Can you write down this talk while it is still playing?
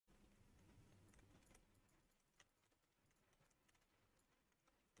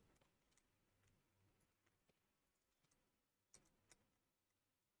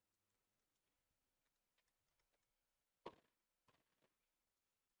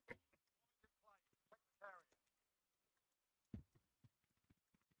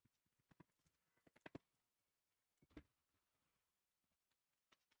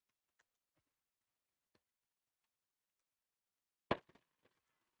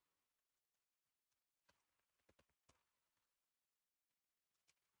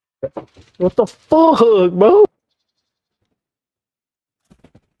What the fuck, bro?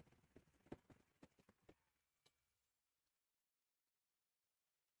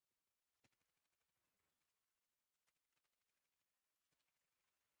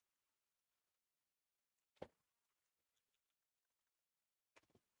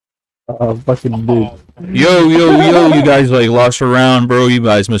 Fucking dude. Yo, you guys like lost a round, bro. You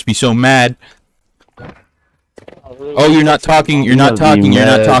guys must be so mad. Oh, you're not talking. You're not talking. You're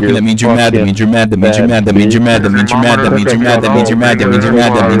not talking. That means you're mad. That means you're mad. That means you're mad. That means you're mad. That means you're mad. That means you're mad. That means you're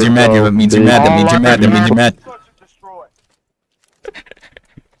mad. That means you're mad. That means you're mad. That means you're mad. That means you're mad. That means you're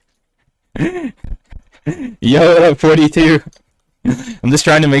mad. Yo, what up, 42? I'm just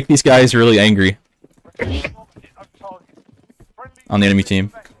trying to make these guys really angry on the enemy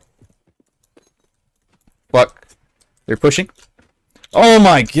team. Fuck. They're pushing. Oh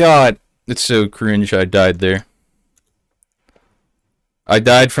my god. It's so cringe. I died there. I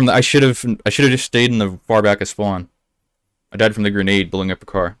died from the. I should have just stayed in the far back of spawn. I died from the grenade blowing up a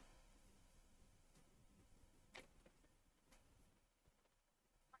car.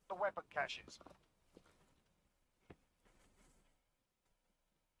 The weapon caches.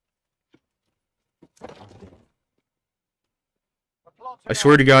 I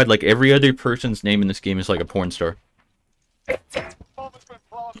swear to God, like every other person's name in this game is like a porn star.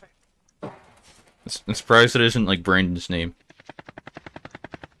 I'm surprised it isn't like Brandon's name.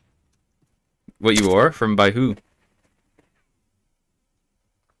 What you are? From by who?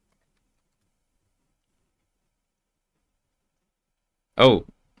 Oh,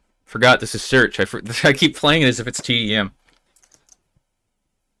 forgot this is search. I keep playing it as if it's TDM.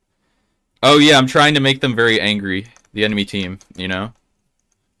 Oh yeah, I'm trying to make them very angry. The enemy team, you know?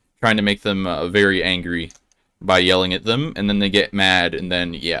 Trying to make them very angry by yelling at them, and then they get mad, and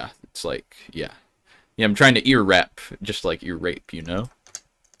then, yeah, it's like, yeah. Yeah, I'm trying to ear rap, just like ear rape, you know?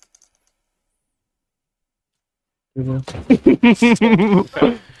 Yo,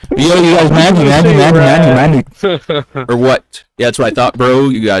 you guys mad? Or what? Yeah, that's what I thought, bro.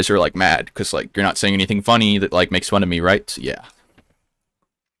 You guys are, like, mad, because, like, you're not saying anything funny that, like, makes fun of me, right? Yeah.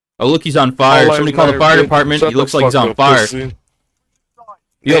 Oh, look, he's on fire. Somebody call the fire department. He looks like he's on fire.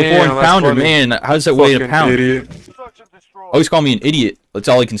 Yo, foreign pounder, man. How's that weigh a pound? Idiot. Always call me an idiot. That's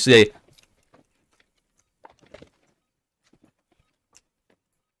all I can say.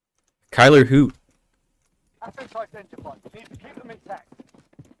 Kyler who?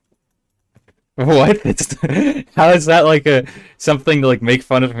 What? How is that like a something to like make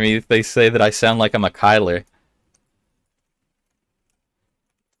fun of me if they say that I sound like I'm a Kyler?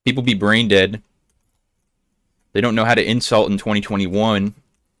 People be brain dead. They don't know how to insult in 2021.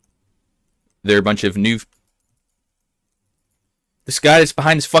 They're a bunch of new... This guy that's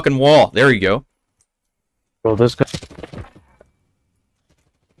behind this fucking wall. There you go. Bro, this guy.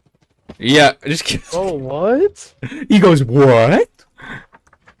 Yeah, just... Oh, what? He goes, what?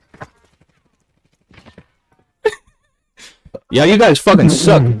 Yeah, you guys fucking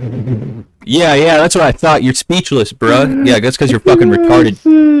suck. Yeah, that's what I thought. You're speechless, bruh. Yeah, that's because you're fucking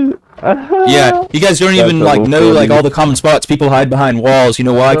retarded. Yeah, you guys don't even like know like all the common spots people hide behind walls. You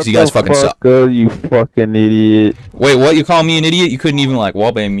know why? Because you guys fucking suck. You fucking idiot. Wait, what? You call me an idiot? You couldn't even like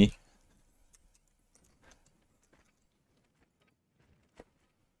wallbang me.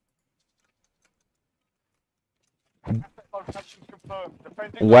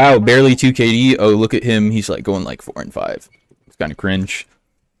 Wow, barely 2 KD. Oh, look at him. He's like going like 4 and 5. It's kind of cringe.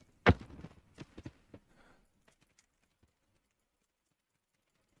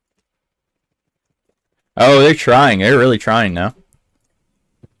 Oh, they're trying. They're really trying now.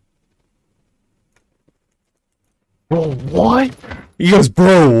 Bro, what? He goes,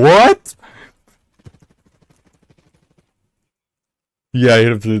 bro, what? Yeah, I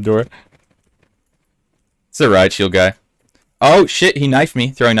hit him through the door. It's a riot shield guy. Oh, shit, he knifed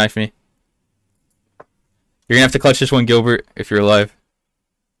me. Throwing knife me. You're gonna have to clutch this one, Gilbert, if you're alive.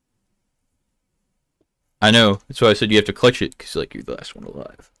 I know. That's why I said you have to clutch it, because, like, you're the last one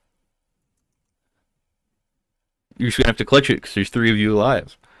alive. You're just gonna have to clutch it, because there's 3 of you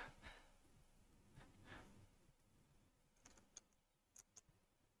alive.